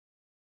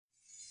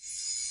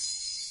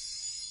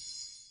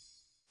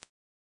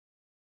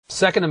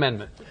Second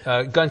Amendment,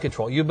 gun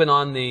control. You've been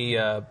on the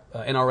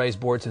NRA's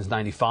board since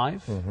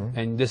 '95,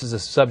 and this is a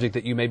subject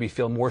that you maybe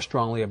feel more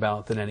strongly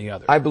about than any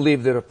other. I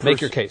believe that make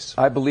your case.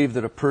 I believe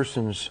that a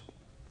person's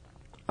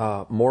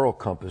moral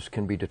compass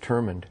can be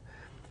determined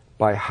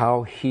by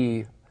how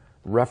he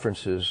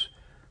references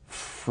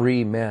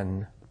free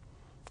men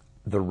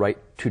the right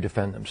to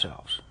defend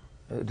themselves.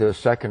 The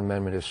Second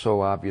Amendment is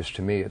so obvious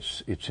to me,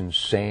 it's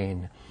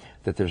insane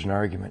that there's an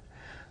argument.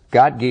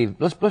 God gave,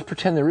 let's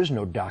pretend there is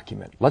no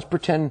document. Let's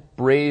pretend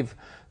brave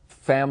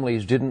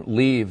families didn't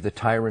leave the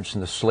tyrants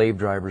and the slave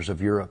drivers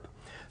of Europe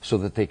so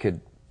that they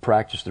could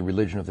practice the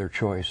religion of their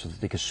choice, so that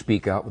they could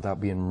speak out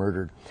without being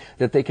murdered,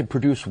 that they could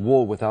produce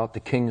wool without the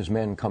king's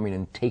men coming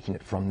and taking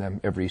it from them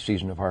every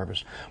season of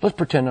harvest. Let's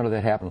pretend none of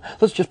that happened.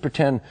 Let's just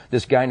pretend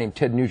this guy named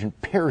Ted Nugent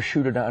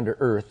parachuted onto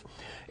Earth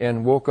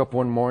and woke up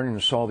one morning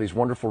and saw these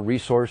wonderful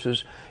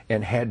resources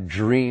and had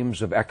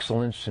dreams of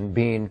excellence and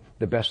being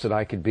the best that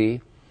I could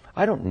be.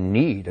 I don't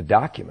need a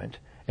document,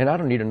 and I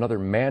don't need another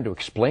man to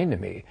explain to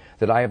me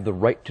that I have the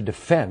right to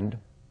defend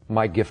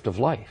my gift of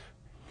life.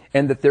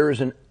 And that there is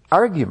an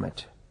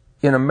argument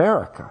in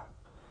America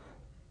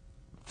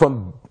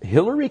from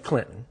Hillary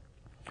Clinton,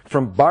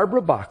 from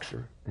Barbara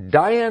Boxer,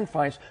 Dianne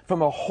Feinstein,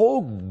 from a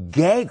whole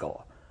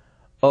gaggle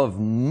of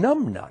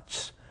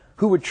numbnuts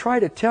who would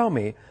try to tell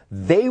me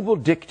they will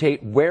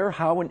dictate where,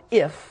 how, and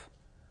if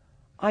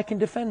I can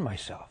defend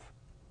myself.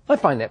 I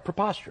find that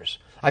preposterous.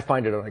 I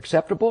find it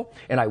unacceptable,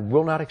 and I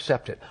will not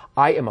accept it.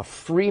 I am a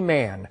free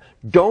man.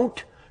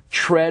 Don't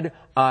tread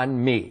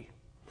on me.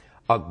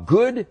 A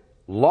good,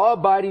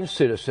 law-abiding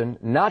citizen,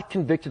 not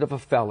convicted of a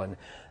felon.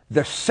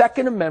 The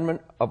Second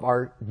Amendment of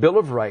our Bill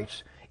of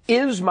Rights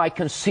is my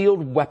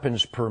concealed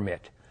weapons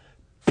permit.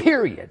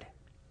 Period.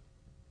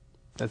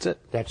 That's it?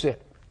 That's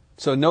it.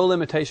 So no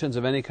limitations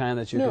of any kind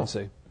that you can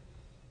see?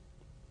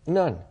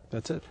 None.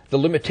 That's it. The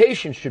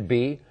limitation should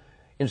be,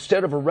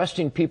 instead of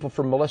arresting people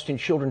for molesting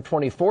children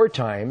 24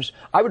 times,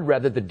 I would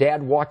rather the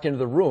dad walked into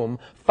the room,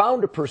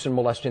 found a person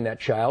molesting that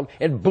child,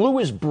 and blew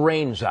his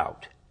brains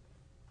out.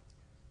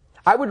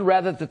 I would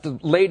rather that the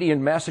lady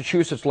in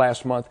Massachusetts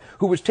last month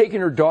who was taking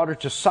her daughter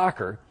to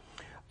soccer,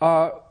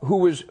 who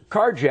was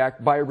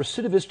carjacked by a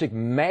recidivistic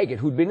maggot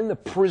who'd been in the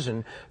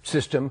prison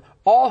system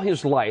all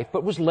his life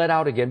but was let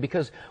out again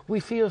because we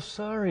feel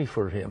sorry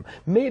for him.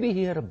 Maybe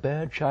he had a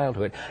bad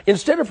childhood.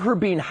 Instead of her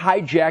being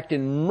hijacked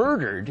and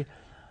murdered,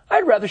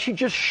 I'd rather she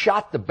just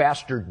shot the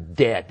bastard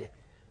dead.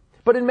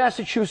 But in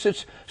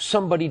Massachusetts,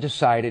 somebody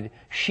decided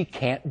she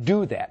can't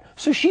do that.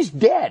 So she's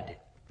dead.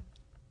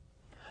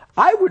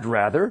 I would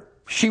rather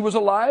she was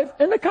alive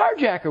and the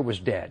carjacker was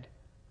dead.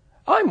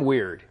 I'm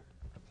weird.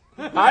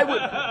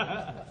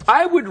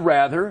 I would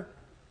rather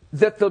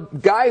that the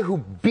guy who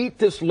beat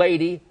this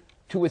lady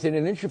to within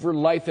an inch of her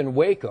life in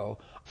Waco,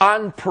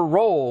 on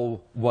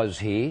parole was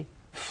he,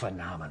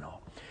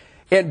 phenomenal,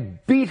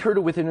 and beat her to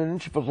within an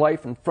inch of her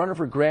life in front of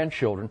her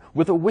grandchildren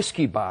with a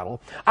whiskey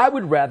bottle. I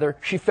would rather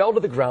she fell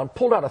to the ground,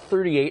 pulled out a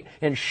 .38,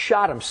 and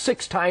shot him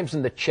 6 times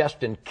in the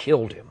chest and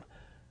killed him.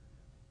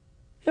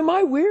 Am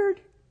I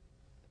weird?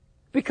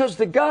 Because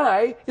the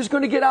guy is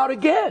going to get out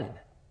again.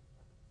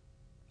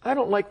 I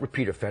don't like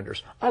repeat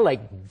offenders. I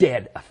like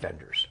dead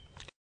offenders.